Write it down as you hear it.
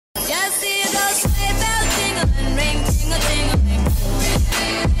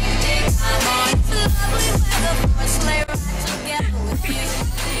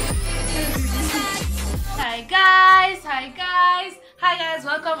Hi guys,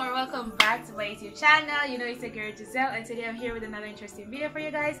 welcome back to my YouTube channel. You know, it's your girl Giselle, and today I'm here with another interesting video for you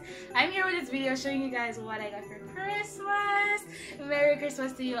guys. I'm here with this video showing you guys what I got for Christmas. Merry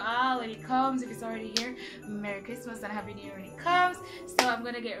Christmas to you all when it comes. If it's already here, Merry Christmas and Happy New Year when it comes. So I'm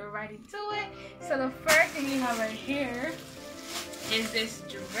gonna get right into it. So the first thing we have right here is this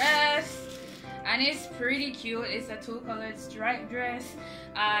dress. And it's pretty cute. It's a two-colored striped dress,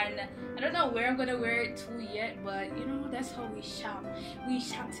 and I don't know where I'm gonna wear it to yet, but you know, that's how we shop. We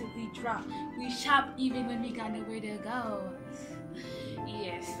shop till we drop. We shop even when we got nowhere to go.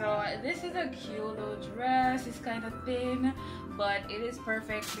 Yeah, so this is a cute little dress. It's kind of thin, but it is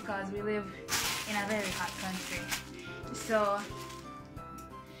perfect because we live in a very hot country. So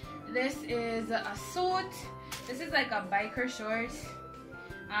this is a suit. This is like a biker shorts,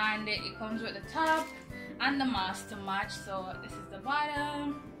 and it comes with the top and the mask to match. So this is the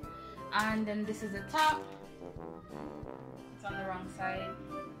bottom, and then this is the top. It's on the wrong side,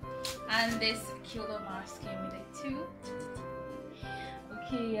 and this cute little mask came with it too.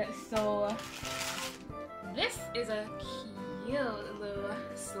 Okay, so this is a cute little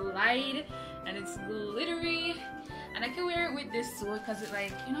slide, and it's glittery, and I can wear it with this suit because it,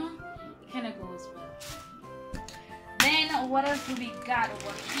 like, you know, it kind of goes well. Then what else do we got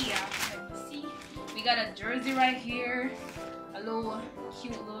over here? Let me see. We got a jersey right here, a little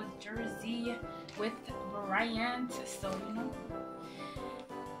cute little jersey with Bryant. So you know,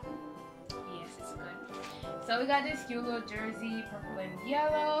 yes, it's good. So we got this cute little jersey, purple and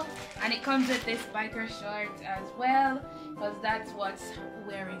yellow, and it comes with this biker short as well, because that's what's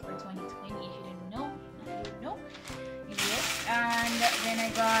wearing for 2020. If you didn't know, you know. Yes, and then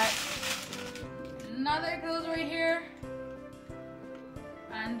I got another clothes right here,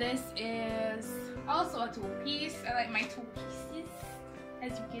 and this is also a two-piece. I like my two pieces,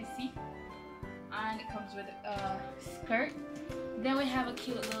 as you can see, and it comes with a skirt. Then we have a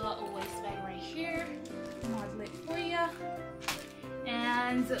cute little waist bag right here, model it for you,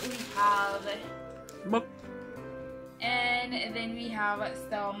 and we have then we have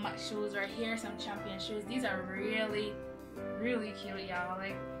some shoes right here, some Champion shoes. These are really cute, y'all.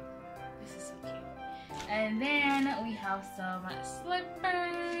 Like, this is so cute. And then we have some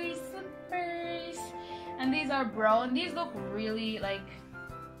slippers, and these are brown. These look really like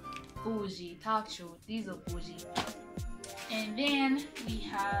bougie, talk shoe. These look bougie. And then we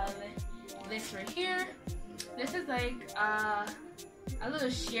have this right here. This is like a little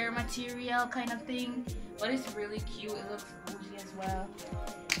sheer material kind of thing, but it's really cute. It looks bougie as well.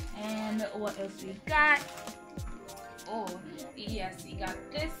 And what else we got? Oh yes, we got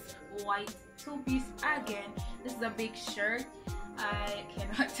this white two-piece again. This is a big shirt. I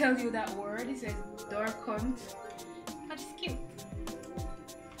cannot tell you that word. It says Dorkunt, but it's cute.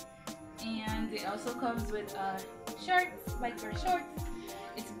 And it also comes with shorts, biker shorts.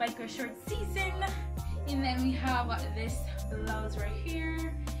 It's biker short season. And then we have this blouse right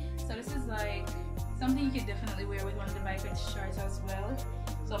here. So this is like something you could definitely wear with one of the biker shorts as well.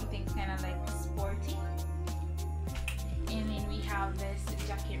 Something kind of like sporty. And then we have this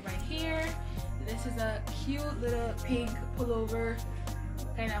jacket right here. This is a cute little pink pullover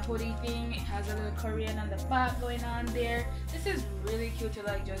kind of hoodie thing. It has a little Korean on the back going on there. This is really cute to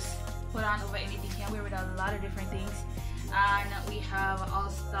like just put on over anything. You can wear with a lot of different things. And we have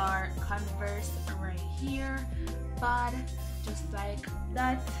All-Star Converse right here, but just like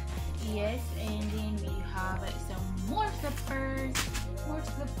that. Yes, and then we have some more slippers.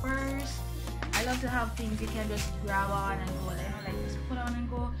 I love to have things you can just grab on and go, you know, like just put on and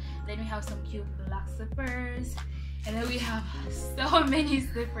go. Then we have some cute black slippers, and then we have so many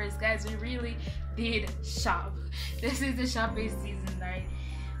slippers, guys. We really did shop. This is the shopping season, right?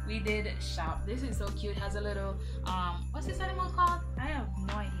 We did shop. This is so cute. It has a little what's this animal called? I have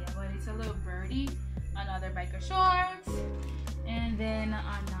no idea, but it's a little birdie. Another biker shorts, and then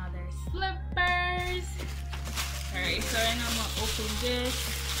another slippers. Alright, so then I'm gonna open this.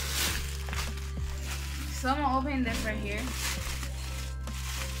 So I'm gonna open this right here.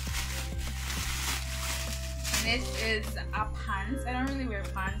 And this is a pants. I don't really wear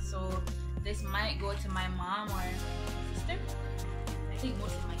pants, so this might go to my mom or sister. I think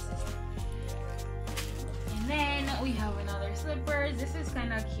most of my sister. And then we have another slippers. This is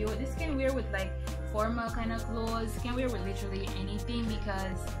kind of cute. This can wear with like formal kind of clothes. You can wear with literally anything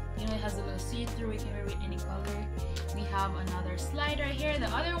because, you know, it has a little see-through. You can wear with any color. We have another slide right here. The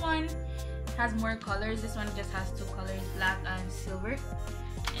other one has more colors. This one just has two colors, black and silver.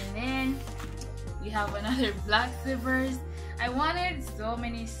 And then we have another black slippers. I wanted so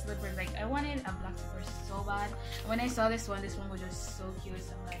many slippers. Like, I wanted a black slipper so bad. When I saw this one was just so cute.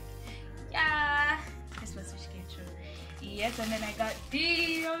 So I'm like, yeah. Christmas wish came true. Yes, and then I got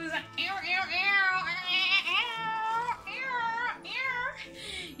these.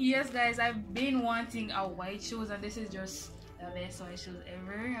 Yes, guys, I've been wanting a white shoes, and this is just the best white shoes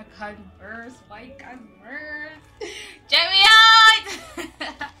ever. A Converse, white Converse. Check me out!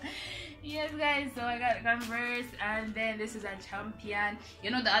 Yes, guys, so I got Converse, and then this is a Champion. You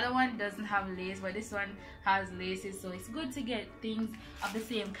know, the other one doesn't have lace, but this one has laces, so it's good to get things of the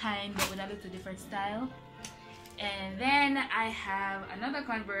same kind but with a little different style. And then I have another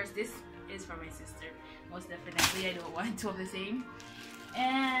Converse. This is for my sister, most definitely. I don't want two of the same.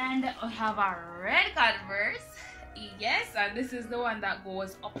 And I have a red Converse. Yes, and this is the one that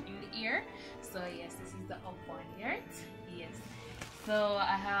goes up in the ear. So yes, this is the up one here. Yes. So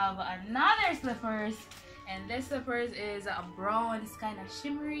I have another slippers, and this slippers is a brown. It's kind of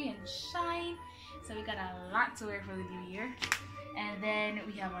shimmery and shine. So we got a lot to wear for the new year. And then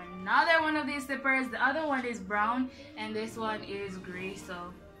we have another one of these slippers. The other one is brown, and this one is gray.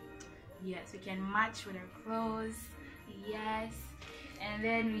 So yes, we can match with our clothes. Yes. And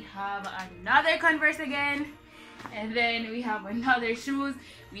then we have another Converse again. And then we have another shoes.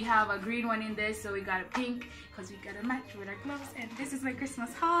 We have a green one in this, so we got a pink because we got a match with our clothes. And this is my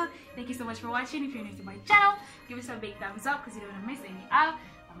Christmas haul. Thank you so much for watching. If you're new to my channel, give us a big thumbs up because you don't want to miss any out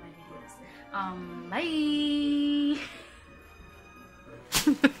of my videos.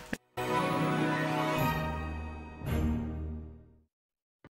 Bye.